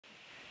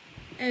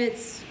Evet,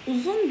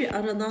 uzun bir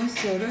aradan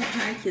sonra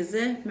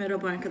herkese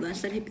merhaba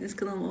arkadaşlar. Hepiniz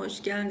kanalıma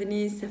hoş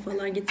geldiniz,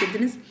 sefalar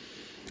getirdiniz.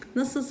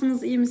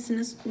 Nasılsınız, iyi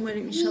misiniz?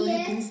 Umarım inşallah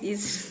hepiniz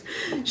iyisiniz.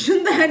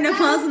 Şunu da her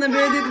defasında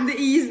böyle dediğimde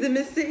iyiyiz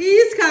demesi.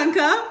 İyiyiz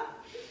kanka.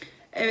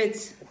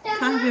 Evet,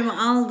 kahvemi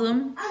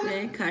aldım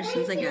ve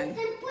karşınıza geldim.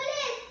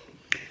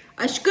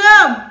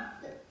 Aşkım!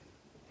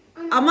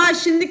 Ama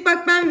şimdi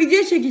bak ben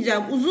video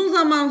çekeceğim. Uzun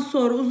zaman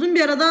sonra, uzun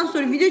bir aradan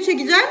sonra video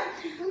çekeceğim.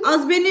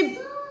 Az beni...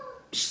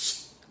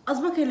 Şşt,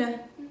 az bak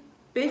hele.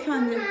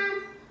 Beyefendi.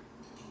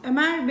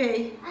 Ömer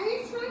Bey. Anne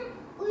şu an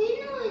oyun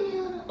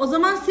oynuyorum. O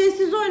zaman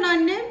sessiz oyna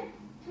annem.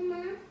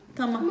 Tamam.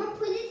 Tamam. Ama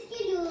polis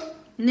geliyor.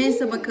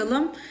 Neyse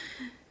bakalım.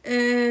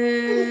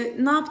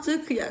 Ne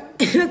yaptık?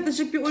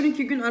 Yaklaşık bir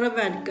 12 gün ara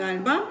verdik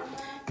galiba.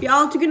 Bir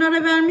 6 gün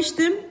ara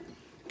vermiştim.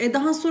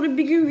 Daha sonra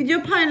bir gün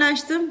video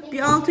paylaştım. Bir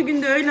 6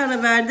 günde öyle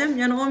ara verdim.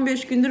 Yani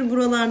 15 gündür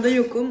buralarda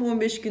yokum.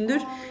 15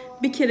 gündür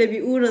bir kere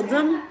bir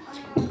uğradım.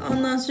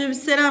 Ondan sonra bir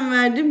selam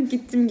verdim.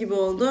 Gittim gibi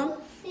oldu.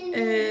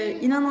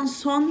 İnanın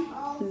son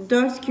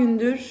 4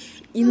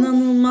 gündür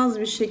inanılmaz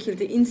bir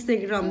şekilde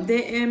Instagram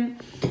DM,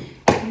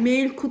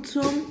 mail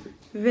kutum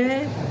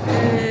ve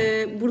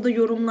burada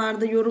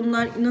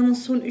yorumlar inanın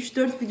son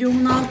 3-4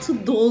 videomun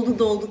altı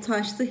doldu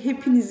taştı.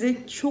 Hepinize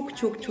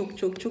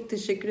çok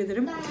teşekkür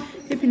ederim.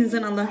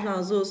 Hepinizden Allah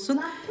razı olsun.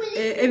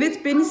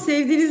 Evet, beni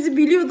sevdiğinizi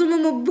biliyordum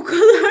ama bu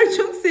kadar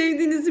çok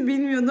sevdiğinizi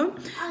bilmiyordum.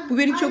 Bu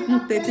beni çok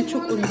mutlu etti,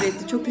 çok onur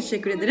etti. Çok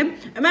teşekkür ederim.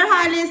 Ömer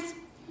Halis,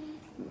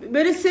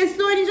 böyle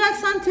sesli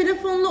oynayacaksan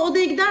telefonla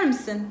odaya gider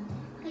misin?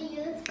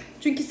 Hayır.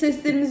 Çünkü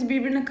seslerimiz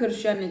birbirine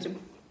karışıyor anneciğim.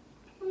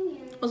 Hayır.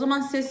 O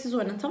zaman sessiz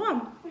oyna, tamam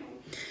mı?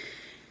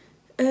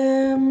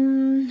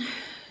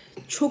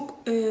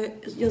 Çok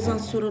yazan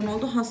soran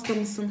oldu.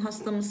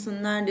 Hasta mısın?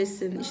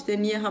 Neredesin?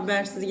 İşte niye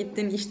habersiz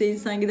gittin? İşte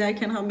insan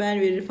giderken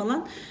haber verir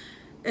falan.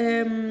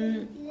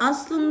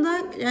 Aslında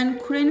yani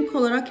kronik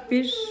olarak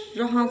bir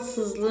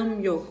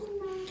rahatsızlığım yok.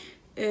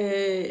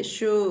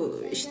 Şu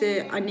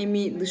işte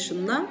anemi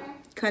dışında,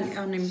 kan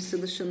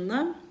anemisi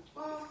dışında.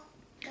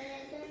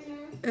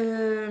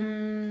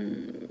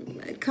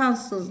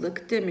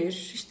 Kansızlık,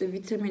 demir, işte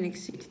vitamin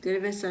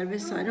eksiklikleri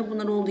vesaire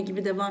bunlar olduğu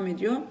gibi devam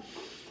ediyor.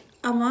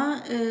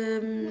 Ama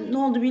ne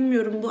oldu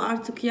bilmiyorum, bu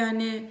artık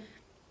yani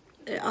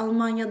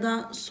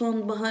Almanya'da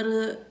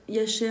sonbaharı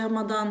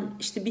yaşayamadan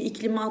işte bir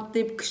iklime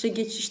atlayıp kışa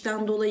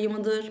geçişten dolayı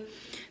mıdır?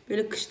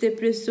 Böyle kış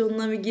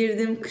depresyonuna mı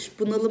girdim, kış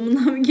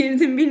bunalımına mı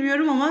girdim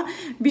bilmiyorum ama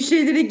bir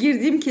şeylere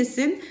girdiğim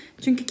kesin.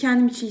 Çünkü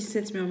kendimi hiç iyi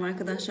hissetmiyorum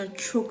arkadaşlar.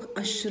 Çok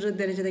aşırı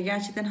derecede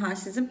gerçekten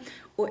halsizim.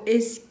 O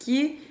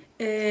eski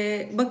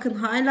bakın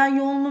hala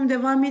yoğunluğum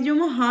devam ediyor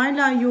mu?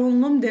 Hala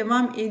yoğunluğum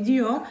devam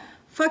ediyor.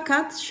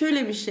 Fakat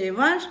şöyle bir şey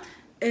var.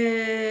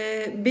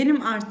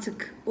 Benim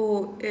artık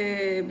o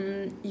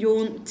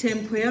yoğun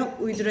tempoya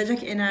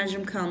uyduracak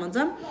enerjim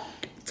kalmadı.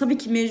 Tabii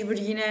ki mecbur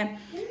yine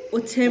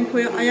o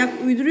tempoya ayak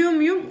uyduruyor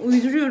muyum?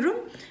 Uyduruyorum.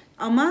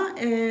 Ama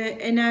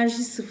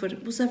enerji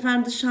sıfır. Bu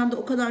sefer dışarıda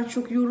o kadar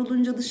çok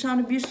yorulunca,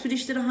 dışarıda bir sürü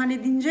işleri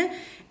halledince,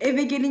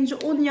 eve gelince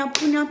onu yap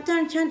bunu yap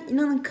derken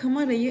inanın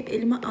kamerayı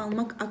elime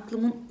almak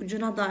aklımın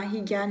ucuna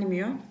dahi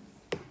gelmiyor.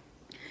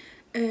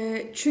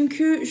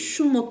 Çünkü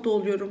şu modda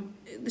oluyorum.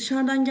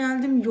 Dışarıdan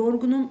geldim,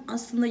 yorgunum.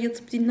 Aslında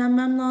yatıp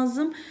dinlenmem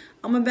lazım.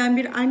 Ama ben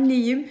bir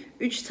anneyim.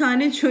 3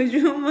 tane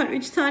çocuğum var.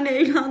 3 tane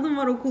evladım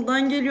var.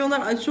 Okuldan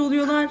geliyorlar. Aç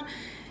oluyorlar.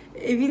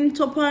 Evin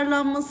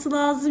toparlanması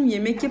lazım.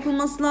 Yemek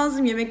yapılması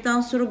lazım.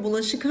 Yemekten sonra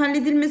bulaşık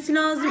halledilmesi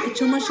lazım.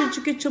 Çamaşır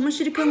çıkıyor.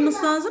 Çamaşır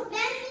yıkanması lazım.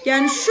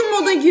 Yani şu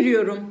moda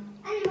giriyorum.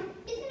 Anne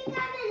biz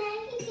Mikail'le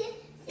erkekiz.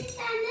 Siz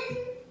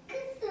senden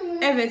kızsınız.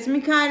 Evet,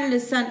 Mikail'le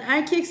sen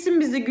erkeksin.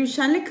 Biz de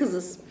Gülşen'le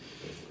kızız.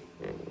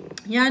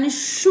 Yani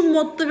şu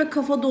modda ve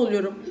kafada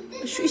oluyorum.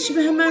 Şu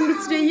işimi hemen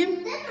bitireyim,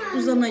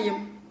 uzanayım.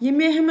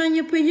 Yemeği hemen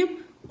yapayım,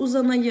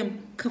 uzanayım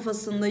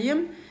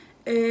kafasındayım.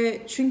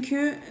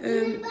 Çünkü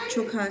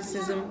çok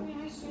halsizim.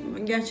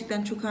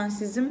 Gerçekten çok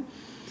halsizim.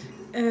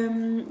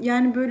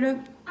 Yani böyle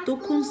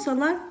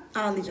dokunsalar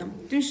ağlayacağım.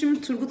 Dün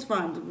şimdi Turgut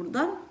vardı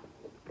burada.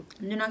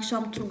 Dün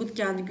akşam Turgut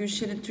geldi.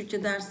 Gülşen'in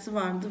Türkçe dersi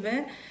vardı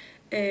ve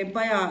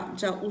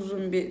bayağıca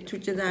uzun bir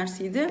Türkçe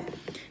dersiydi.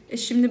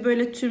 Şimdi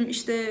böyle tüm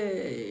işte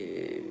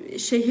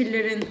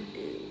şehirlerin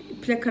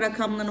plaka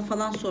rakamlarını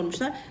falan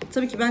sormuşlar.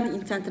 Tabii ki ben de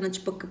internetten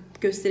açıp bakıp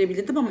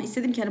gösterebilirdim ama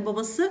istedim ki hani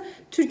babası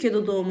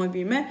Türkiye'de doğma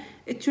büyüme.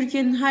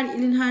 Türkiye'nin her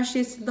ilin her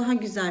şeysi daha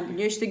güzel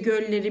biliyor. İşte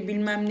gölleri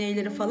bilmem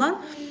neyleri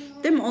falan.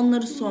 Değil mi?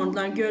 Onları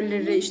sordular.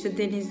 Gölleri, işte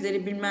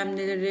denizleri, bilmem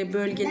neleri,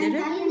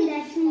 bölgeleri. Ben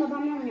dersim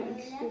babamla oynamak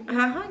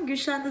istiyorum.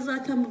 Gülşen de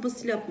zaten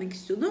babasıyla yapmak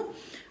istiyordu.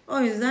 O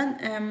yüzden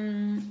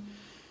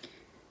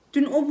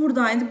dün o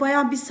buradaydı.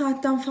 Bayağı bir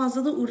saatten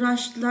fazla da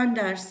uğraştılar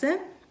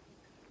derse.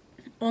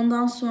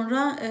 Ondan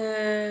sonra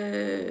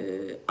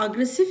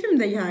agresifim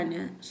de yani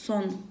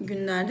son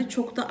günlerde.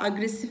 Çok da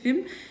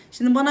agresifim.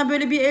 Şimdi bana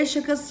böyle bir el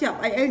şakası yap.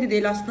 Ay el de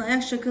değil aslında,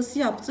 ayak şakası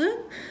yaptı.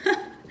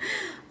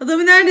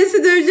 Adamı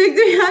neredeyse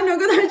dövecektim yani, o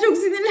kadar çok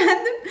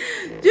sinirlendim.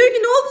 Diyor ki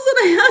ne oldu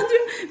sana ya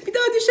diyor. Bir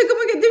daha diyor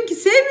şakama dedim ki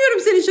sevmiyorum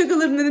senin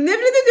şakalarını dedim.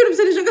 Nefret ediyorum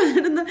senin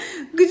şakalarından.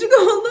 Gıcık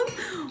oldum.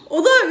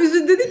 O da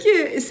üzüldü, dedi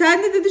ki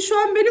sen de dedi şu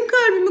an benim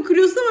kalbimi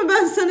kırıyorsun ama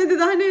ben sana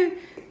dedi hani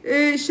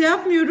şey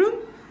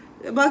yapmıyorum.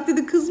 Bak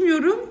dedi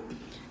kızmıyorum.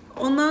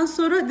 Ondan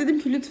sonra dedim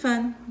ki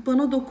lütfen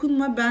bana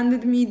dokunma, ben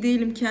dedim iyi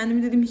değilim,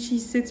 kendimi dedim hiç iyi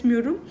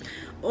hissetmiyorum.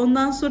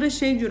 Ondan sonra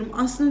şey diyorum,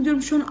 aslında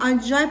diyorum şu an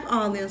acayip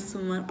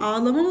ağlayasım var.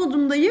 Ağlama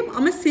modundayım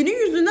ama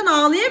senin yüzünden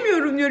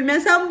ağlayamıyorum diyorum.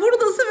 Yani sen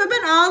buradasın ve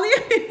ben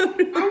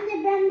ağlayamıyorum.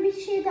 Anne ben bir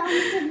şey de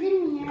anlatabilir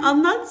miyim?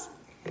 Anlat.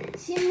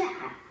 Şimdi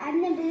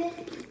anne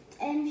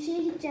bir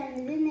şeye gideceğim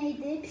dedi.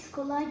 Neydi?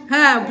 Psikoloğa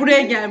gideceğim. He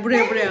buraya gel,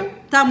 buraya.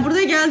 Tam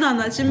burada geldi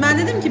anlat. Şimdi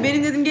ben dedim ki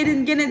benim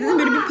dedim gene dedim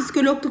böyle bir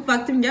psikologluk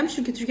vaktim gelmiş.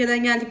 Çünkü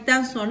Türkiye'den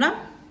geldikten sonra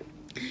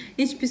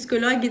hiç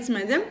psikoloğa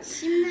gitmedim.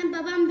 Şimdi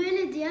babam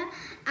böyle diyor.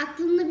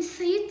 Aklında bir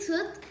sayı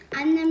tut.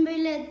 Annem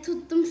böyle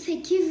tuttum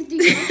 8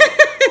 diyor.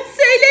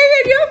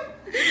 Söyleyiveriyorum.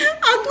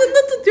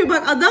 Aklında tutuyor.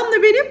 Bak adam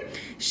da benim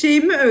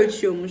şeyimi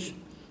ölçüyormuş.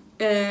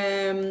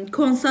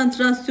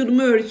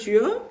 Konsantrasyonumu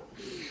ölçüyor.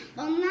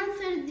 Ondan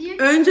sonra diyor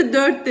ki Önce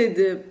 4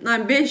 dedi.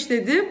 Yani 5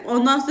 dedim.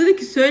 Ondan sonra dedi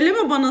ki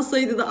söyleme bana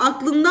sayı dedi.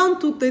 Aklından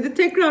tut dedi.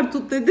 Tekrar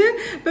tut dedi.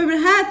 Ben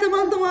böyle he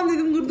tamam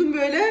dedim, durdum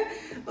böyle.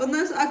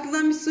 Ondan sonra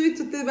aklından bir sayı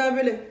tut dedi. Ben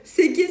böyle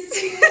 8.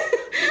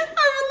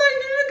 Ay bunlar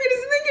gülme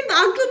krizine girdi.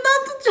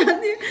 Aklından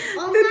tutacaksın diye.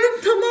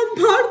 Dedim tamam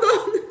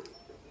pardon.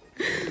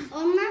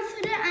 ondan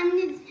sonra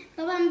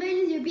babam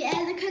böyle diyor. Bir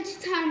elde kaç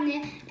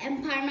tane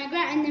parmak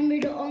var? Annem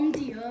böyle 10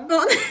 diyor.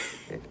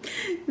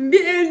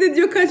 Bir elde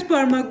diyor kaç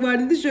parmak var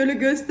dedi, şöyle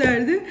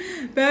gösterdi.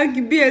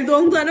 Belki bir elde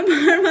 10 tane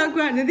parmak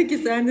var, dedi ki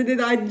sen de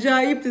dedi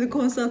acayip dedi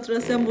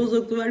konsantrasyon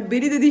bozukluğu var.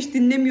 Beni dedi hiç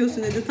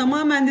dinlemiyorsun dedi.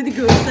 Tamamen dedi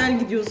görsel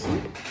gidiyorsun.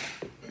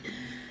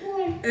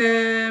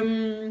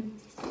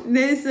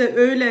 Neyse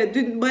öyle.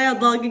 Dün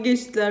bayağı dalga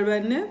geçtiler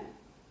benimle.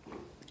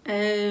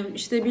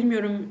 İşte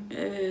bilmiyorum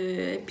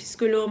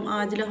psikoloğum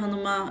Adile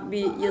Hanım'a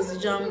bir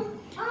yazacağım.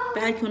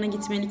 Belki ona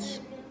gitmelik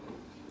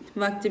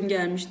vaktim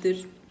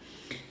gelmiştir.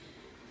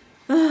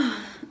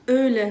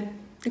 Öyle.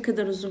 Ne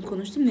kadar uzun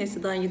konuştum.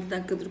 Neyse daha 7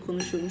 dakikadır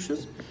konuşuyormuşuz.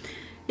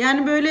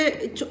 Yani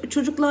böyle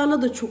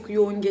çocuklarla da çok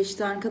yoğun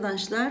geçti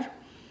arkadaşlar.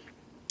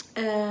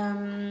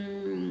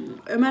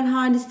 Ömer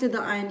Halis'te de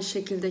aynı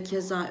şekilde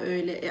keza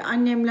öyle.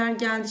 Annemler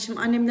geldi. Şimdi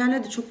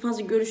annemlerle de çok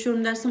fazla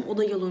görüşüyorum dersem o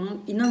da yalan.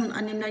 İnanın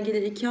annemler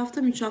geleli 2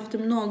 hafta mı 3 hafta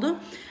mı ne oldu?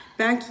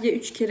 Belki ya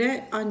 3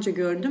 kere anca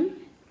gördüm.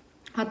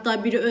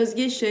 Hatta biri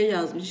Özge şey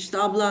yazmış. İşte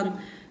ablan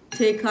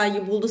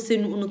TK'yı buldu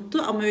seni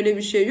unuttu ama öyle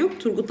bir şey yok.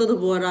 Turgut'la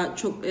da bu ara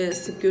çok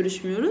sık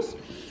görüşmüyoruz.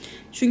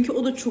 Çünkü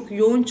o da çok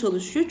yoğun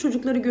çalışıyor.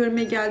 Çocukları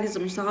görmeye geldiği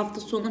zaman işte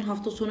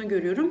hafta sonu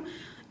görüyorum.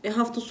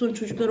 Hafta sonu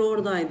çocuklar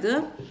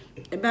oradaydı.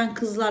 Ben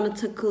kızlarla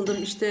takıldım.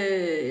 İşte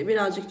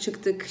birazcık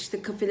çıktık.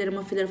 İşte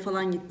kafelere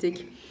falan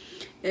gittik.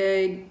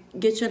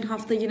 Geçen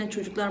hafta yine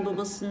çocuklar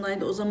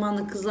babasındaydı. O zaman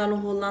da kızlarla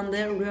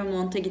Hollanda'ya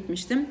Römont'a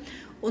gitmiştim.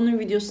 Onun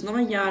videosunu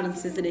ama yarın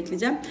sizlere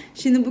ekleyeceğim.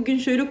 Şimdi bugün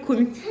şöyle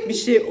komik bir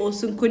şey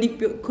olsun.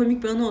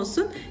 Komik bir anı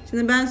olsun.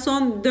 Şimdi ben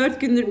son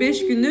 4 gündür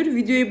 5 gündür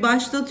videoyu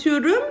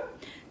başlatıyorum.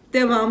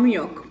 Devamı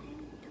yok.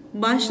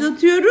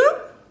 Başlatıyorum.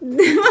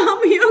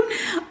 Devamı yok.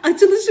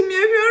 Açılışımı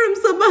yapıyorum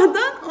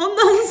sabahdan.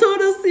 Ondan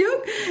sonrası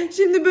yok.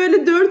 Şimdi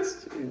böyle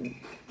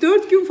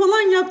 4 gün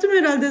falan yaptım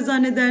herhalde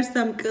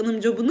zannedersem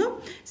kanımca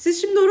bunu.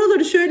 Siz şimdi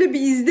oraları şöyle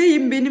bir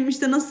izleyin. Benim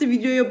işte nasıl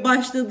videoya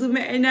başladığımı,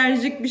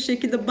 enerjik bir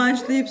şekilde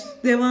başlayıp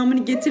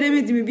devamını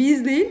getiremediğimi bir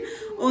izleyin.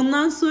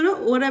 Ondan sonra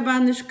oraya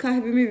ben de şu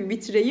kahvemi bir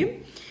bitireyim.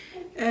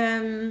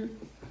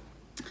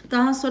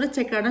 Daha sonra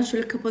tekrardan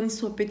şöyle kapanış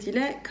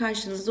sohbetiyle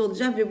karşınızda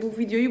olacağım ve bu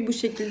videoyu bu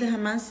şekilde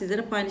hemen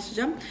sizlere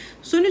paylaşacağım.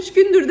 Son 3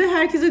 gündür de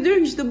herkese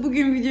diyorum ki işte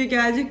bugün video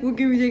gelecek,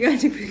 bugün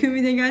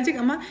video gelecek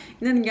ama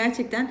inanın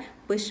gerçekten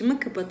başımı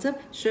kapatıp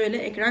şöyle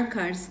ekran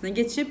karşısına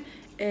geçip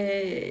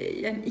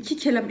yani 2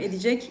 kelam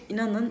edecek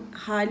inanın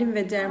halim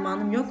ve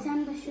dermanım yok.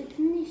 Sen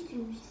başörtünü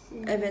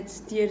değiştirmişsin. Evet,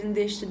 diğerini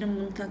değiştirdim,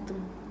 bunu taktım.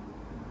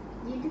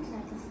 Girdik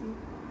zaten.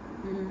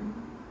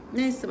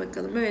 Neyse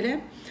bakalım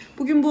böyle.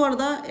 Bugün bu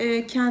arada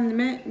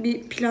kendime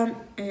bir plan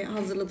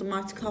hazırladım.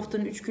 Artık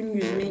haftanın 3 günü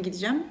yüzmeye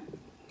gideceğim.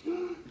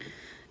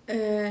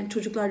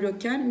 Çocuklar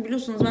yokken.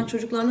 Biliyorsunuz ben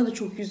çocuklarla da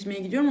çok yüzmeye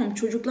gidiyorum ama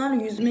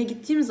çocuklarla yüzmeye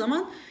gittiğim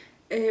zaman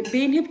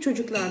beyin hep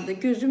çocuklarda.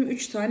 Gözüm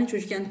 3 tane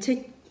çocuk. Yani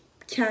tek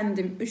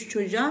kendim 3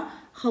 çocuğa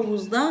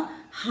havuzda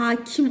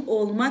hakim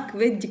olmak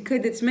ve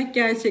dikkat etmek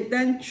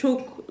gerçekten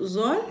çok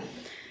zor.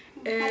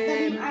 Hatta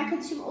benim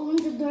arkadaşım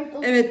olunca 4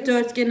 oluyor. Evet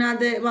 4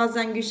 genelde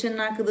bazen Gülşen'in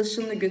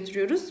arkadaşını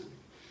götürüyoruz.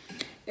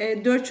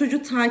 4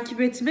 çocuğu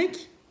takip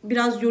etmek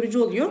biraz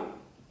yorucu oluyor.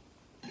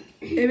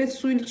 Evet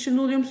suyun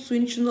içinde oluyorum.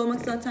 Suyun içinde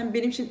olmak zaten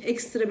benim için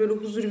ekstra böyle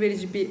huzur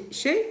verici bir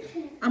şey.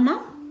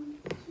 Ama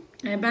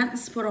ben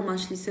spor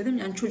amaçlı istedim.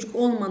 Yani çocuk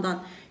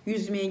olmadan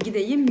yüzmeye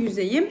gideyim,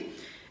 yüzeyim.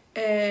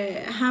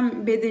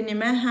 Hem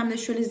bedenime hem de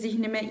şöyle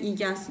zihnime iyi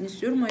gelsin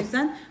istiyorum. O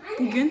yüzden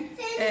bugün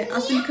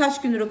aslında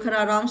birkaç gündür o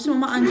kararı almıştım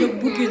ama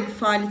ancak bugün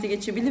faaliyete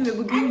geçebildim ve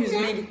bugün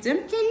yüzmeye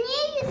gittim. Sen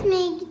niye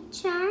yüzmeye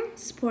gideceksin?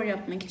 Spor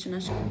yapmak için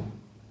aşkım.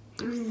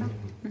 O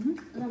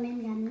zaman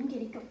benim gelmem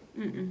gerek yok.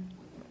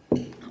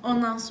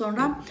 Ondan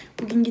sonra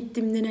bugün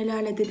gittim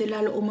nenelerle,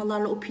 dedelerle,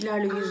 omalarla,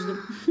 opilerle yüzdüm.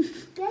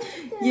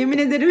 Gerçekten. Yemin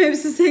ederim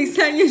hepsi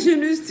 80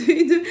 yaşın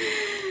üstüydü.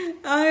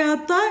 Ay,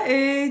 hatta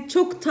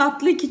çok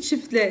tatlı iki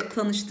çiftle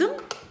tanıştım.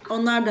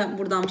 Onlar da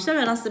buradanmışlar.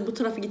 Ben aslında bu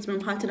tarafa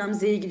gitmiyorum.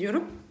 Halteremze'ye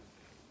gidiyorum.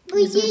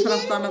 Bizim bu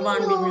taraflarına var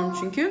mı bilmiyorum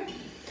çünkü.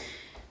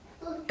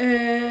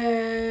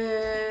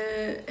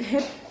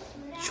 Hep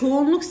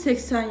çoğunluk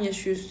 80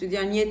 yaş üstüydü.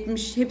 Yani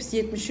 70, hepsi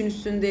 70'in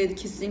üstündeydi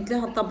kesinlikle.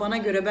 Hatta bana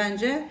göre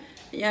bence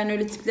yani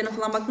öyle tiplerine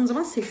falan baktığın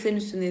zaman 80'in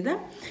üstündeydi.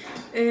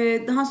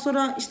 Daha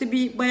sonra işte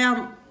bir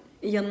bayan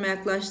yanıma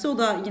yaklaştı. O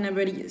da yine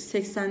böyle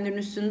 80'lerin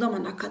üstünde ama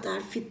ne kadar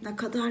fit, ne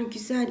kadar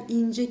güzel,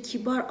 ince,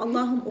 kibar.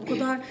 Allah'ım o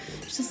kadar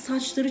işte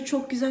saçları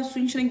çok güzel,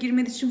 suyun içine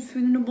girmediği için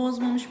fönünü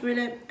bozmamış,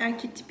 böyle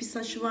erkek tipi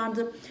saçı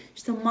vardı.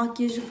 İşte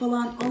makyajı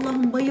falan.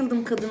 Allah'ım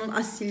bayıldım kadının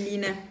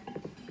asilliğine,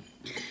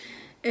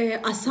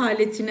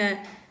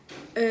 asaletine.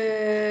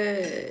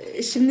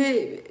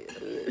 Şimdi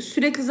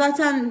sürekli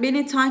zaten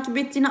beni takip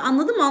ettiğini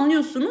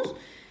anlıyorsunuz.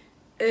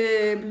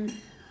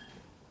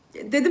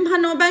 Dedim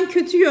hani o ben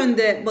kötü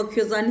yönde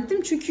bakıyor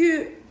zannettim.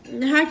 Çünkü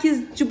herkes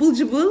cıbıl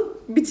cıbıl.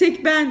 Bir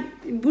tek ben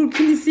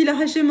burkinisiyle,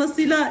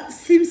 haşemasıyla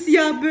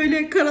simsiyah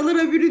böyle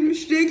karalara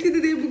bürünmüş. Renkli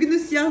de değil. Bugün de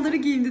siyahları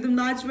giyeyim dedim.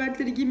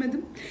 Lacivertleri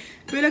giymedim.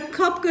 Böyle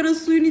kapkara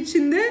suyun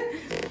içinde.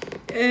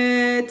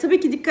 Tabii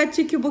ki dikkat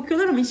çekiyor,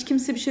 bakıyorlar ama hiç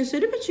kimse bir şey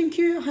söylemiyor.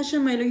 Çünkü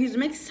haşemayla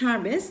yüzmek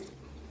serbest.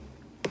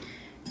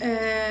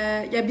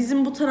 Ya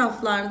bizim bu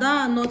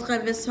taraflarda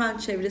Notre ve Sal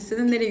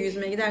çevresinde nereye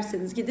yüzmeye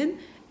giderseniz gidin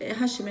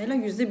haşemayla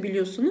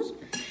yüzebiliyorsunuz.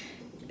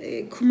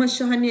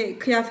 Kumaşı hani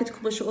kıyafet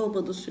kumaşı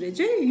olmadığı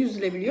sürece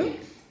yüzülebiliyor.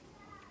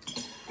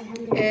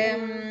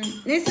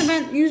 Neyse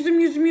ben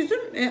yüzdüm.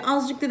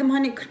 Azıcık dedim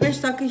hani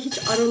 45 dakika hiç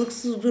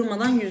aralıksız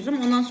durmadan yüzdüm.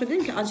 Ondan sonra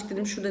dedim ki azıcık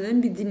dedim şurada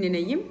dedim bir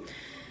dinleneyim.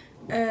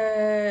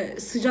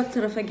 Sıcak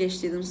tarafa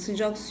geçtiydim.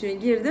 Sıcak suya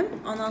girdim.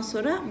 Ondan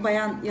sonra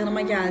bayan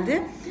yanıma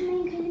geldi.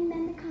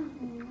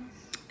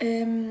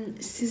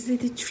 Siz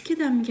dedi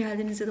Türkiye'den mi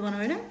geldiniz dedi bana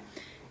öyle.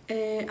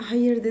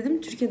 Hayır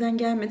dedim, Türkiye'den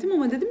gelmedim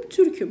ama dedim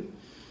Türk'üm.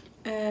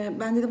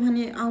 Ben dedim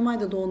hani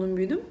Almanya'da doğdum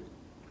büyüdüm.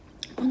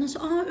 Ondan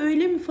sonra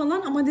öyle mi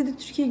falan ama dedi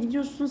Türkiye'ye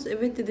gidiyorsunuz.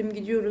 Evet dedim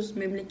gidiyoruz,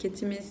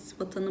 memleketimiz,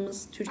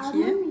 vatanımız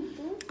Türkiye.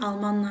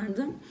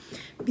 Almanlardı.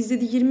 Biz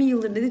dedi 20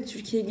 yıldır dedi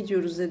Türkiye'ye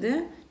gidiyoruz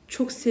dedi.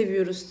 Çok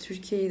seviyoruz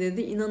Türkiye'yi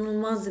dedi.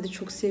 İnanılmaz dedi,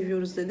 çok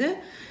seviyoruz dedi.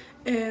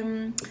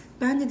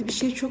 Ben dedi bir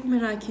şey çok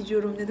merak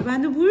ediyorum dedi.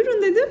 Ben de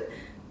buyurun dedim.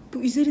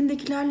 Bu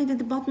üzerindekilerle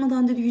dedi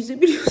batmadan dedi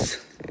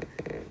yüzebiliyorsun.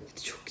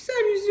 Dedi, çok güzel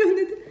yüzüyorsun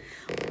dedi.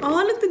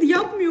 Ağırlık dedi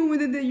yapmıyor mu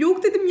dedi.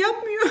 Yok dedim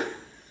yapmıyor.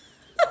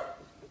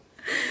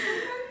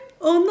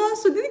 Ondan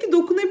sonra dedi ki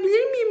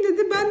dokunabilir miyim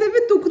dedi. Ben de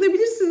evet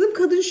dokunabilirsiniz dedim.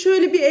 Kadın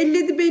şöyle bir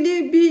elledi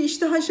beni, bir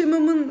işte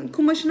haşemamın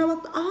kumaşına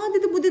baktı. Aa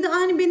dedi bu dedi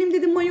aynı benim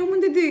dedi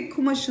mayomun dedi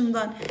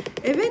kumaşından.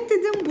 Evet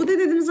dedim bu da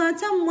dedim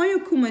zaten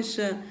mayo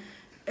kumaşı.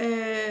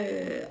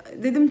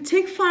 Dedim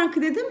tek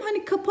farkı dedim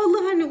hani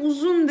kapalı hani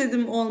uzun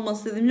dedim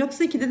olması dedim.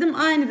 Yoksa ki dedim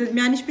aynı dedim.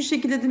 Yani hiçbir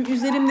şekilde dedim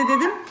üzerimde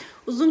dedim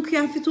uzun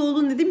kıyafet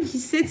olduğunu dedim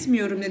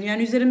hissetmiyorum dedim.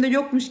 Yani üzerimde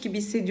yokmuş gibi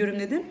hissediyorum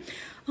dedim.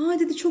 Aa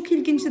dedi çok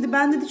ilginç dedi.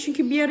 Ben dedi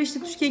çünkü bir ara işte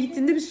Türkiye'ye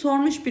gittiğinde bir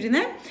sormuş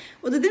birine.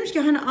 O da demiş ki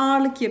hani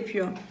ağırlık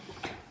yapıyor.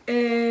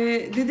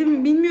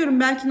 Dedim bilmiyorum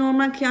belki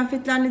normal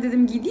kıyafetlerle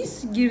dedim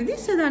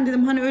girdiyseler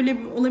dedim hani öyle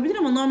olabilir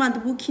ama normalde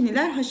bu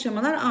kiniler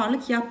haşamalar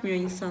ağırlık yapmıyor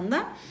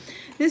insanda.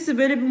 Neyse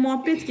böyle bir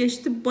muhabbet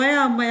geçti.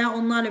 Baya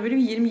onlarla böyle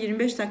bir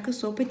 20-25 dakika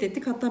sohbet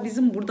ettik. Hatta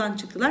bizim buradan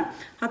çıktılar.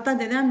 Hatta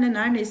dedemle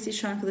neredeyse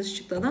iş arkadaşı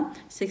çıktı adam.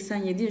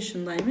 87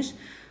 yaşındaymış.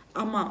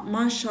 Ama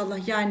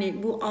maşallah yani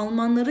bu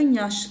Almanların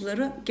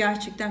yaşlıları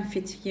gerçekten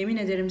fit. Yemin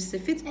ederim size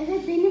fit.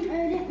 Evet benim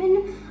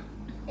öğretmenim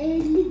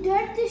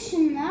 54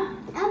 yaşında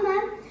ama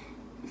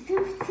 15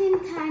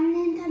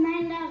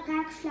 tane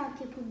Ratschlag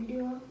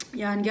yapabiliyor.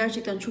 Yani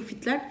gerçekten çok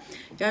fitler.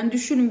 Yani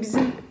düşünün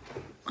bizim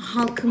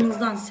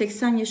halkımızdan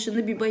 80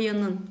 yaşında bir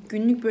bayanın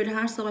günlük böyle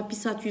her sabah bir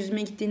saat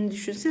yüzmeye gittiğini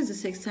düşünsenize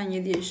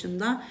 87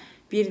 yaşında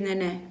bir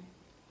nene.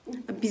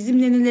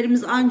 Bizim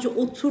nenelerimiz anca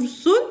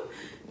otursun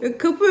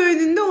kapı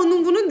önünde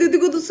onun bunun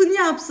dedikodusunu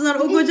yapsınlar.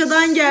 O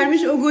kocadan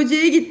gelmiş, o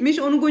kocaya gitmiş,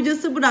 onu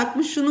kocası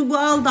bırakmış, şunu bu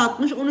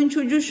aldatmış, onun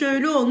çocuğu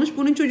şöyle olmuş,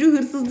 bunun çocuğu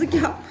hırsızlık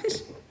yapmış.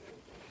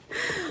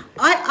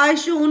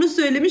 Ayşe onu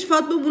söylemiş,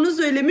 Fatma bunu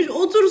söylemiş.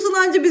 Otursun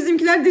anca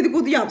bizimkiler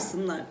dedikodu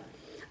yapsınlar.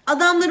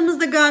 Adamlarımız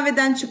da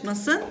kahveden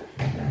çıkmasın.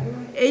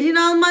 Elin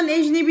Alman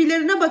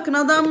ecnebilerine bakın.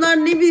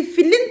 Adamlar ne bir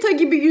filinta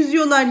gibi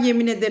yüzüyorlar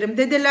yemin ederim.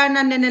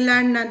 Dedelerle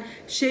nenelerle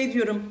şey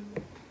diyorum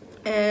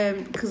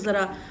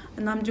kızlara.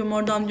 Annem diyorum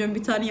oradan diyorum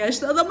bir tane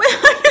yaşlı adama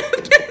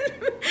yardım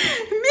kendimi.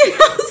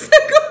 Mirasa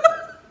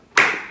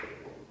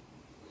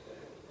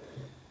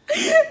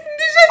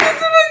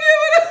Dışarısı bakıyor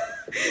bana.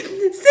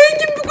 Sen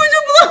kim bu koca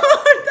bulan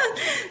oradan.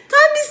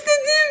 Tam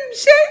istediğim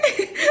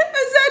şey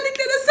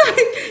özelliklere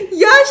sahip.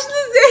 Yaşlı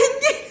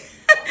zengin.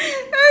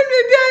 Ölme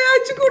bir ayağı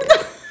çukurda.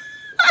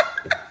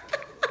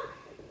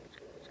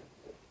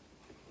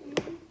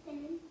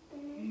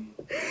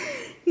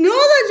 Ne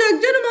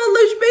olacak canım Allah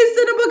 3-5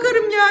 sene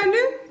bakarım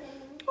yani.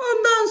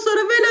 Ondan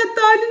sonra velat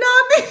Talin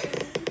abi.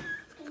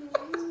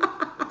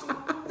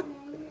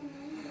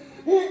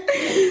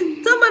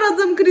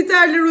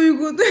 kriterler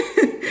uygun.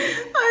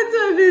 Ay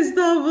tövbe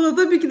estağfurullah.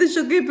 Tabii ki de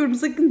şaka yapıyorum.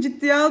 Sakın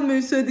ciddiye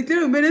almayın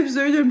söylediklerimi. Ben hep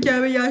söylüyorum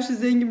kendime yaşlı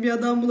zengin bir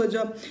adam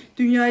bulacağım.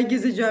 Dünyayı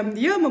gezeceğim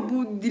diye ama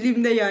bu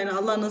dilimde yani.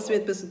 Allah nasip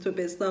etmesin,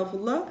 tövbe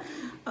estağfurullah.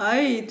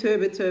 Ay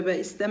tövbe tövbe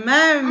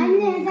istemem.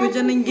 Anne,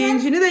 Kocanın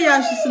gencini de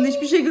yaşlısını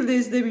hiçbir şekilde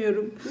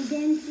istemiyorum.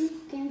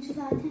 Genci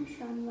zaten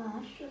şu an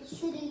var.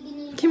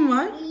 Kim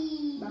var?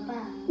 Baba.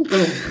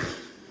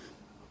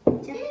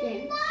 Çok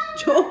genç.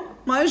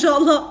 Çok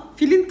maşallah.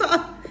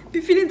 Filinta.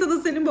 Bir filinta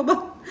da senin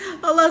baban.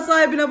 Allah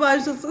sahibine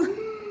bağışlasın.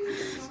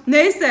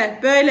 Neyse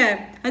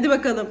böyle. Hadi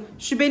bakalım.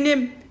 Şu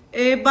benim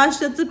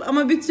başlatıp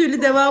ama bir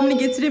türlü devamını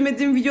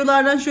getiremediğim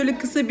videolardan şöyle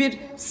kısa bir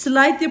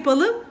slide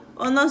yapalım.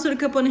 Ondan sonra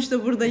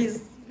kapanışta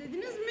buradayız.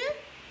 İzlediniz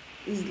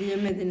mi?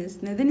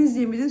 İzleyemediniz. Neden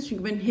izleyemediniz?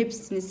 Çünkü ben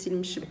hepsini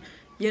silmişim.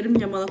 Yarım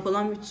yamalak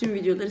olan bütün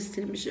videoları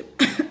silmişim.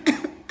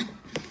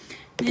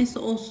 Neyse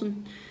olsun.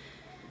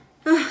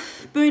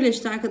 Böyle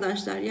işte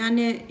arkadaşlar.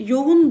 Yani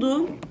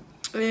yoğundu.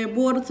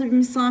 Bu arada tabii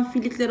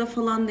misafirliklere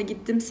falan da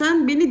gittim.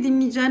 Sen beni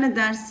dinleyeceğine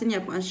dersini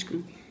yap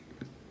aşkım.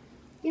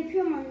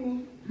 Yapıyorum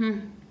anne.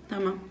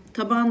 Tamam.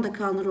 Tabağını da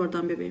kaldır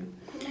oradan bebeğim.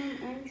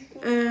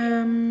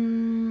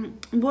 Tamam,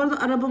 Bu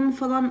arada arabamı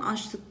falan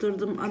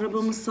açtırdım.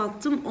 Arabamı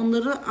sattım.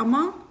 Onları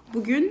ama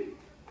bugün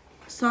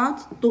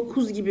saat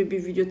 9 gibi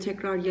bir video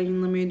tekrar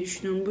yayınlamayı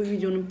düşünüyorum. Bu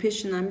videonun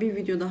peşinden bir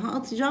video daha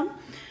atacağım.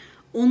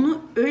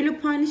 Onu öyle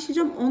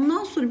paylaşacağım.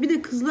 Ondan sonra bir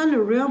de kızlarla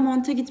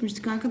Roermond'a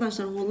gitmiştik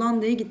arkadaşlar.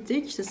 Hollanda'ya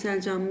gittik. İşte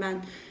Selcan, ben,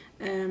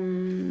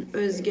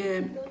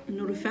 Özge,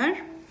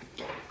 Nurifer.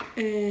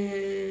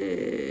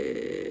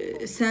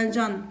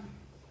 Selcan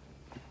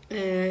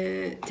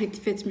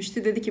teklif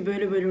etmişti. Dedi ki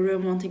böyle böyle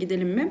Roermond'a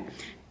gidelim mi?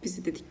 Biz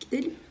de dedik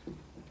gidelim.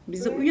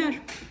 Bize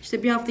uyar.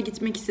 İşte bir hafta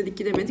gitmek istedik,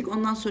 gidemedik.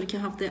 Ondan sonraki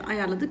haftaya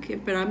ayarladık.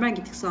 Hep beraber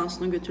gittik, sağ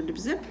olsun o götürdü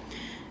bizi.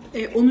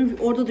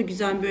 Orada da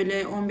güzel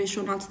böyle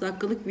 15-16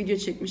 dakikalık video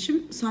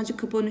çekmişim. Sadece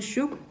kapanış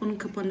yok. Onun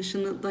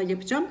kapanışını da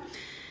yapacağım.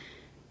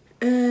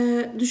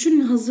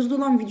 Düşünün, hazırda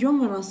olan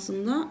videom var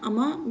aslında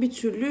ama bir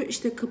türlü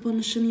işte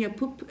kapanışını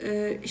yapıp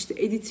işte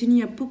editini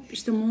yapıp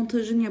işte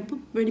montajını yapıp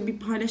böyle bir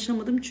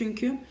paylaşamadım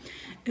çünkü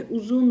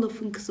uzun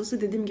lafın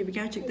kısası, dediğim gibi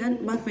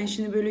gerçekten bakmayın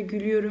şimdi böyle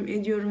gülüyorum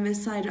ediyorum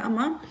vesaire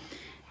ama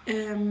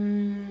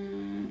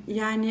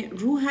yani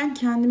ruhen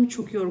kendimi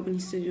çok yorgun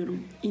hissediyorum.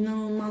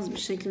 İnanılmaz bir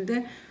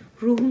şekilde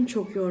ruhum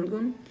çok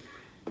yorgun.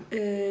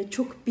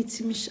 Çok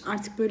bitmiş,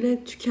 artık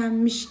böyle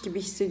tükenmiş gibi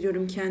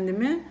hissediyorum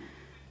kendimi.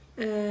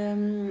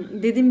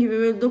 Dediğim gibi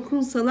böyle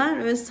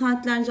dokunsalar ve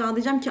saatlerce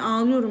ağlayacağım ki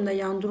ağlıyorum da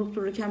yani durup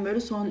dururken böyle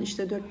son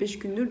işte 4-5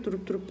 gündür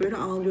durup böyle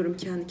ağlıyorum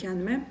kendi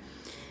kendime.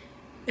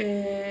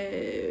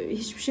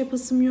 Hiçbir şey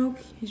yapasım yok,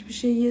 hiçbir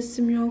şey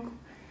yiyesim yok.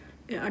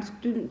 Artık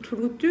dün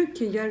Turgut diyor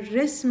ki ya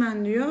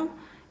resmen diyor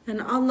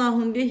yani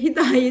Allah'ın diyor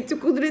hidayeti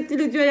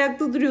kudretiyle diyor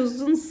ayakta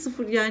duruyorsun,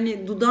 sıfır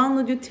yani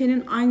dudağınla diyor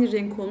tenin aynı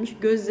renk olmuş,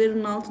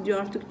 gözlerinin altı diyor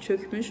artık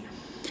çökmüş.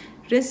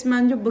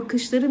 Resmen diyor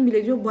bakışların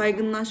bile diyor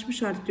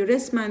baygınlaşmış artık diyor.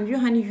 Resmen diyor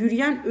hani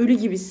yürüyen ölü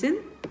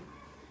gibisin.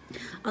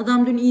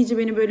 Adam dün iyice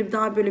beni böyle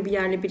daha böyle bir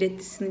yerle bir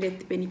etti, sinir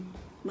etti beni.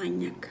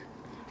 Manyak.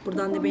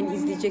 Buradan da beni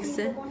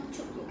izleyecekse.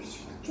 Çok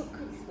yakışıklı, çok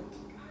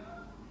karizmatik.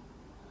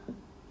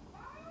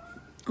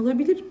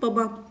 Olabilir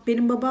babam.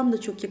 Benim babam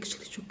da çok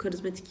yakışıklı, çok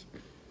karizmatik.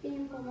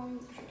 Benim babam da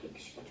çok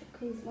yakışıklı, çok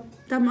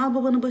karizmatik. Tamam, al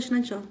babanı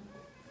başına çal.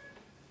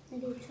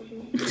 Nereye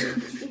çalıyor?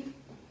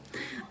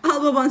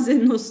 Al baban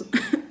senin olsun.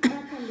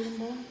 Zaten benim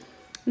babam.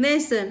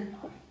 Neyse.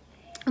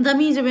 Adam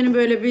iyice beni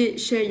böyle bir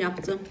şey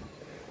yaptı.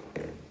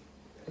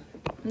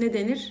 Ne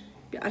denir?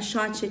 Bir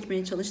aşağı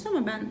çekmeye çalıştı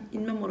ama ben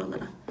inmem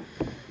oralara.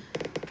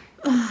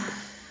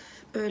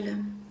 Öyle.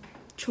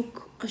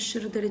 Çok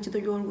aşırı derecede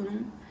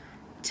yorgunum.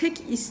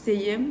 Tek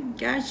isteğim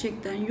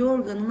gerçekten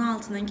yorganın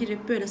altına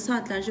girip böyle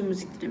saatlerce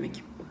müzik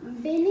dinlemek.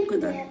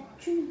 Benim de.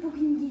 Çünkü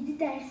bugün 7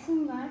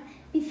 dersim var.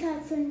 Bir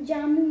saat sonra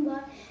camim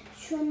var.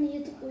 Şu an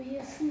yatıp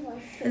uyuyasım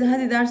var.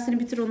 Hadi dersini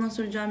bitir, ondan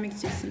sonra camiye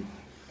gideceksin.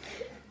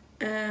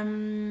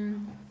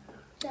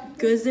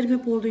 Gözlerim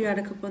hep olduğu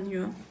yerde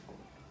kapanıyor.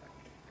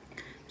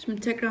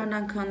 Şimdi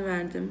tekrardan kan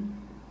verdim.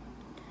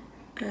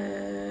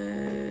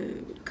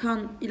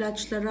 Kan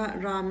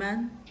ilaçlara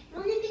rağmen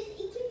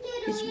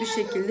hiçbir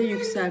şekilde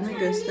yükselme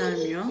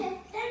göstermiyor.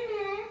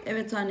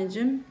 Evet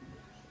anneciğim.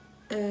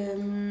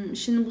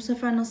 Şimdi bu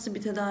sefer nasıl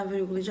bir tedavi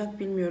uygulayacak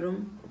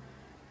bilmiyorum.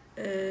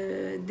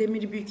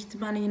 Demiri büyük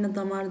ihtimalle yine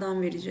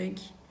damardan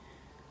verecek.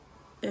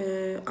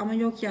 Ama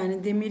yok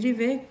yani demiri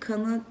ve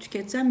kanı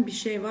tüketen bir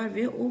şey var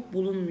ve o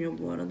bulunmuyor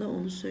bu arada,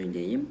 onu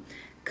söyleyeyim.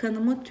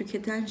 Kanımı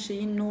tüketen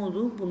şeyin ne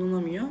olduğu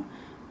bulunamıyor.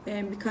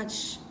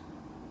 Birkaç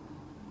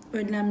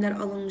önlemler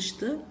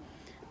alınmıştı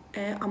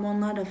ama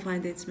onlar da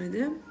fayda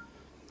etmedi.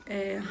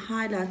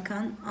 Hala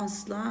kan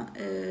asla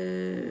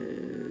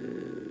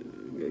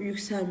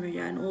yükselmiyor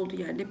yani olduğu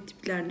yerde hep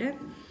diplerde.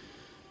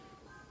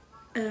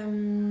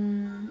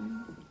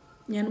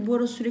 Yani bu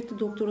ara sürekli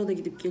doktora da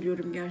gidip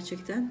geliyorum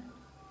gerçekten.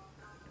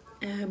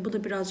 Bu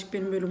da birazcık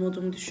benim böyle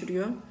modumu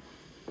düşürüyor.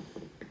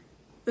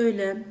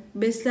 Öyle.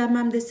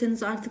 Beslenmem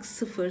deseniz artık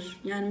sıfır.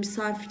 Yani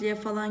misafirliğe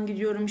falan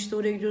gidiyorum, işte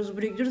oraya gidiyoruz,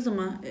 buraya gidiyoruz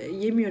ama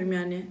yemiyorum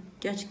yani.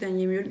 Gerçekten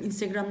yemiyorum.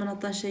 Instagram'dan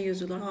hatta şey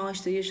yazıyorlar. Aa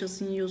işte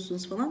yaşasın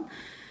yiyorsunuz falan.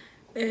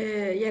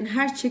 Yani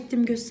her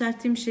çektiğim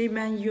gösterdiğim şey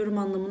ben yiyorum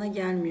anlamına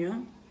gelmiyor.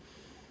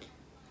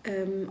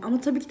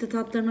 Ama tabii ki de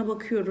tatlarına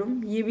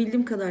bakıyorum.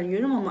 Yiyebildiğim kadar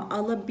yiyorum ama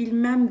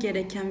alabilmem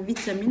gereken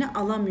vitamini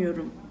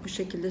alamıyorum. Bu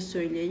şekilde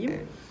söyleyeyim.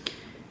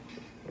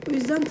 O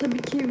yüzden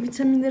tabii ki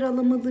vitaminleri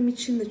alamadığım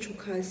için de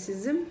çok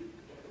halsizim.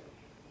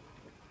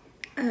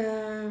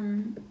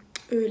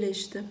 Öyle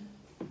işte.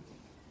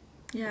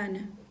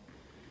 Yani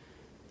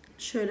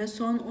şöyle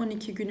son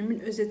 12 günümün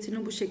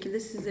özetini bu şekilde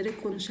sizlere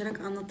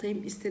konuşarak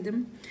anlatayım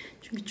istedim.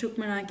 Çünkü çok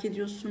merak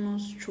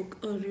ediyorsunuz, çok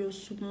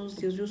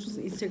arıyorsunuz, yazıyorsunuz.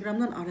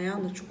 Instagram'dan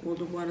arayan da çok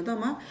oldu bu arada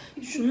ama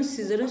şunu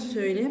sizlere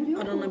söyleyeyim,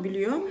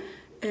 aranabiliyor.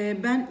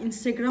 Ben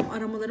Instagram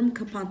aramalarımı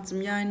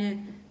kapattım. Yani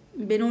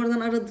beni oradan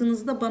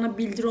aradığınızda bana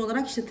bildiri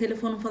olarak işte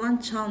telefonu falan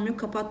çalmıyor.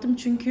 Kapattım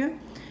çünkü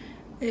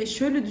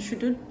şöyle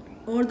düşünün.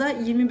 Orada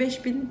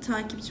 25.000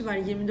 takipçi var,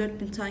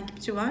 24.000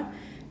 takipçi var.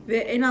 Ve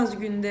en az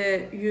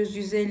günde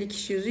 100-150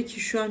 kişi yazıyor ki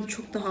şu an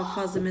çok daha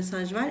fazla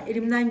mesaj var.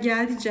 Elimden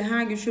geldiğince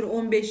her gün şöyle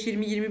 15,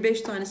 20,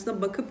 25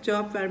 tanesine bakıp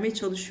cevap vermeye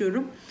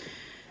çalışıyorum.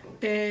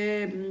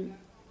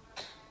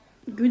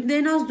 Günde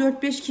en az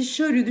 4-5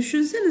 kişi arıyor.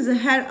 Düşünsenize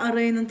her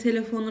arayanın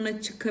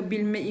telefonuna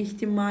çıkabilme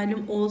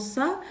ihtimalim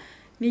olsa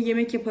ne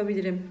yemek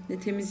yapabilirim, ne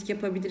temizlik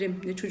yapabilirim,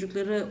 ne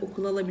çocukları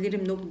okula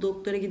alabilirim, ne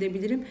doktora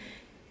gidebilirim,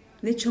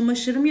 ne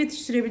çamaşırımı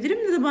yetiştirebilirim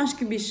ne de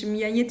başka bir işim.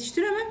 Yani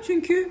yetiştiremem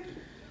çünkü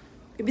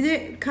bir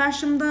de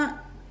karşımda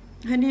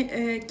hani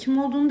kim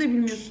olduğunu da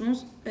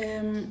bilmiyorsunuz.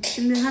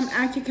 Şimdi hem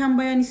erkek hem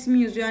bayan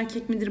ismi yazıyor.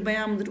 Erkek midir,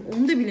 bayan mıdır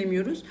onu da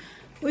bilemiyoruz.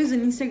 O yüzden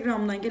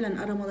Instagram'dan gelen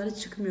aramalara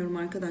çıkmıyorum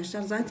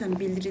arkadaşlar. Zaten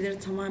bildirileri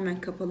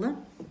tamamen kapalı.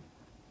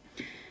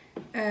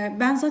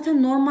 Ben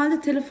zaten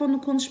normalde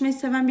telefonla konuşmayı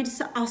seven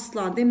birisi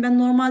asla değil mi? Ben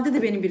normalde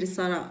de beni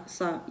birisi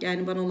arasa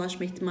yani bana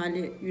ulaşma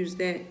ihtimali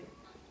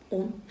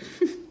 %10.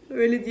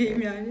 Öyle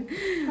diyeyim yani.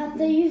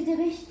 Hatta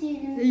 %5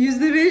 diyelim.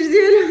 %5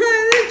 diyelim.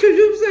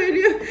 Çocuğum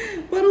söylüyor.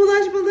 Bana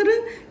ulaşmaları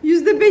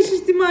 %5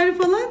 ihtimali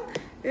falan.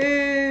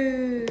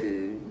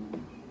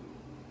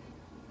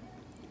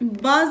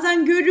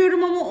 Bazen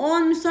görüyorum ama o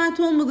an müsait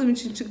olmadığım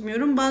için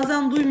çıkmıyorum.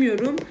 Bazen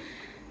duymuyorum.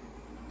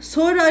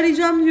 Sonra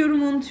arayacağım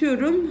diyorum,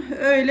 unutuyorum.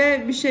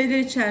 Öyle bir şeyler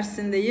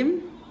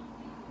içerisindeyim.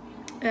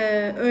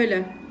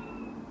 Öyle.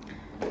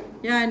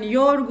 Yani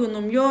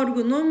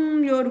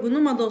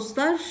yorgunum ha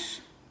dostlar.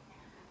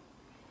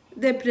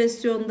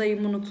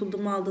 Depresyondayım,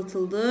 unutuldum,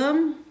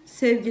 aldatıldım.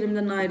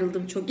 Sevgilimden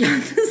ayrıldım, çok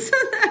yalnız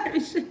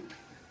dermiş.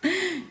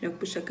 Yok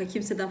bu şaka.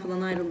 Kimseden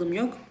falan ayrıldım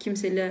yok.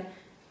 Kimseyle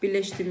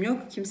birleştim yok.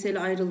 Kimseyle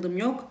ayrıldım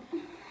yok.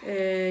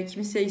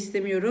 Kimseyi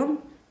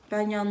istemiyorum.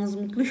 Ben yalnız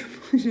mutluyum.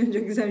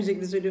 Çok güzel bir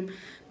şekilde söylüyorum.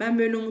 Ben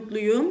böyle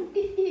mutluyum.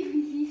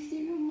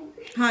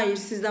 Hayır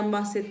sizden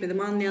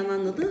bahsetmedim. Anlayan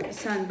anladı.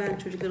 Ben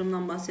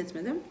çocuklarımdan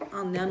bahsetmedim.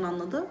 Anlayan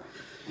anladı.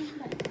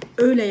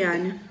 Öyle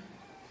yani.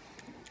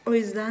 O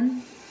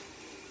yüzden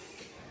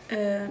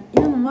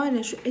inanın var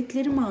ya şu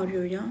etlerim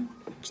ağrıyor ya.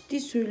 Ciddi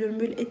söylüyorum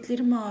böyle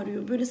etlerim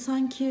ağrıyor. Böyle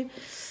sanki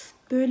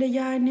böyle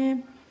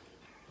yani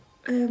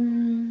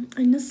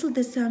nasıl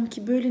desem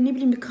ki böyle ne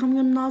bileyim bir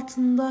kamyonun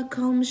altında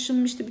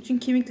kalmışım işte bütün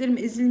kemiklerim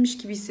ezilmiş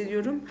gibi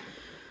hissediyorum.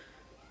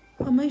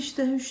 Ama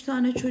işte 3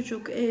 tane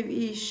çocuk, ev,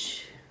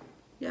 iş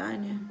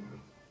yani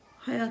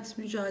hayat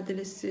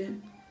mücadelesi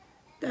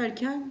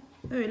derken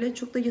öyle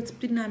çok da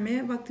yatıp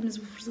dinlenmeye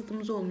vaktimiz, bu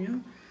fırsatımız olmuyor.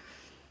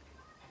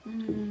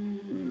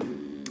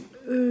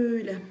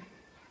 Öyle.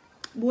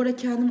 Bu ara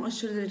kendimi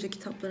aşırı derece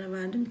kitaplara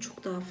verdim.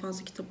 Çok daha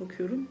fazla kitap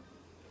okuyorum.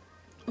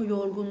 O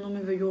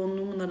yorgunluğumu ve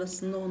yoğunluğumun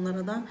arasında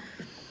onlara da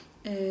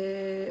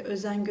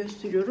özen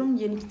gösteriyorum.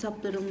 Yeni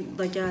kitaplarım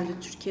da geldi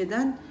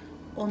Türkiye'den.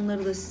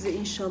 Onları da size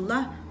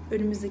inşallah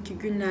önümüzdeki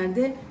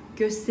günlerde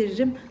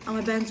gösteririm. Ama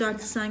bence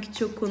artık sanki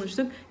çok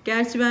konuştuk.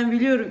 Gerçi ben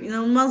biliyorum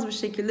inanılmaz bir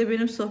şekilde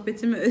benim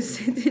sohbetimi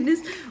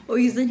özlediniz. O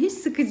yüzden hiç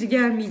sıkıcı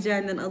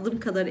gelmeyeceğinden adım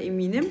kadar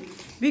eminim.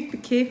 Büyük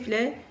bir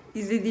keyifle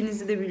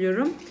izlediğinizi de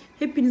biliyorum.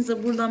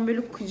 Hepinize buradan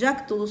böyle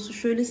kucak dolusu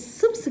şöyle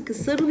sımsıkı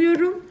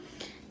sarılıyorum.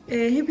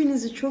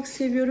 Hepinizi çok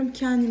seviyorum.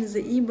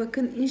 Kendinize iyi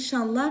bakın.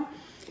 İnşallah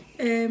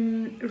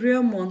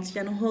Roermond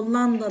yani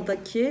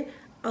Hollanda'daki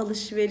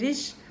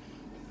alışveriş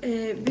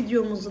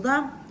videomuzu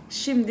da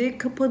şimdi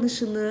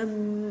kapanışını,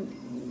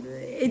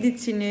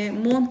 editini,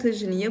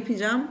 montajını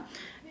yapacağım.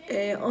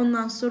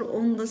 Ondan sonra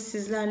onu da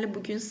sizlerle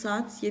bugün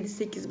saat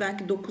 7-8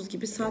 belki 9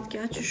 gibi saat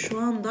gerçi şu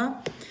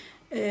anda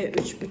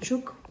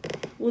 3.30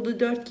 o da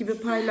 4 gibi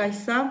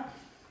paylaşsam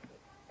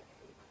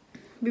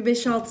bir 5-6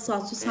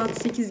 saat sonra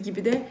saat 8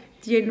 gibi de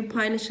diğerini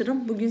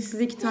paylaşırım. Bugün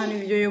size 2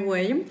 tane videoya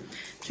boyayayım.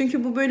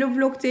 Çünkü bu böyle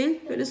vlog değil.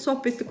 Böyle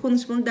sohbetli,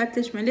 konuşmalı,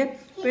 dertleşmeli,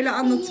 böyle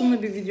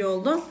anlatımlı bir video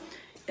oldu.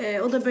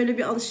 O da böyle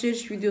bir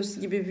alışveriş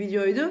videosu gibi bir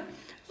videoydu.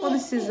 Onu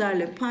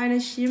sizlerle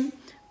paylaşayım.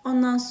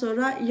 Ondan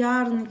sonra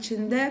yarın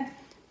içinde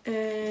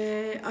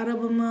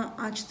arabamı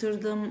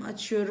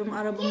açıyorum.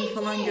 Arabamı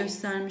falan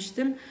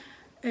göstermiştim.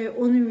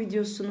 Onun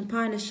videosunu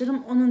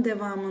paylaşırım. Onun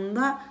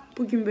devamında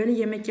bugün böyle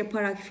yemek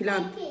yaparak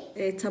filan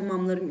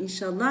tamamlarım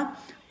inşallah.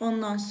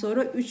 Ondan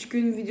sonra 3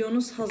 gün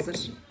videonuz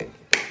hazır.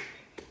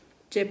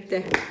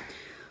 Cepte.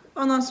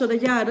 Ondan sonra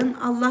yarın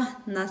Allah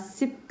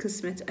nasip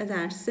kısmet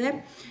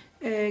ederse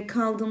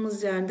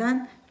kaldığımız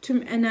yerden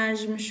tüm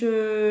enerjimi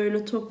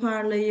şöyle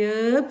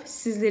toparlayıp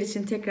sizler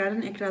için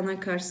tekrardan ekrandan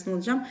karşısında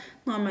olacağım.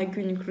 Normal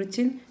günlük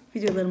rutin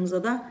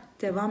videolarımıza da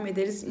devam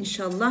ederiz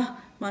inşallah.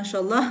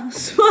 Maşallah,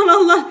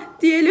 subhanallah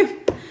diyelim.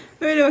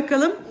 Öyle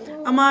bakalım.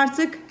 Ama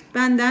artık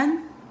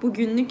benden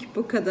bugünlük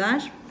bu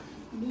kadar.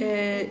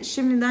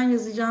 Şimdiden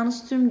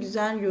yazacağınız tüm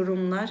güzel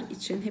yorumlar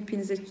için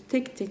hepinize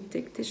tek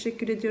tek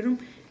teşekkür ediyorum.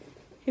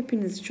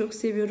 Hepinizi çok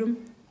seviyorum.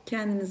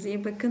 Kendinize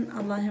iyi bakın.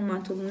 Allah'a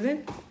emanet olun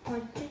ve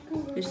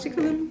hoşça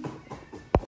kalın.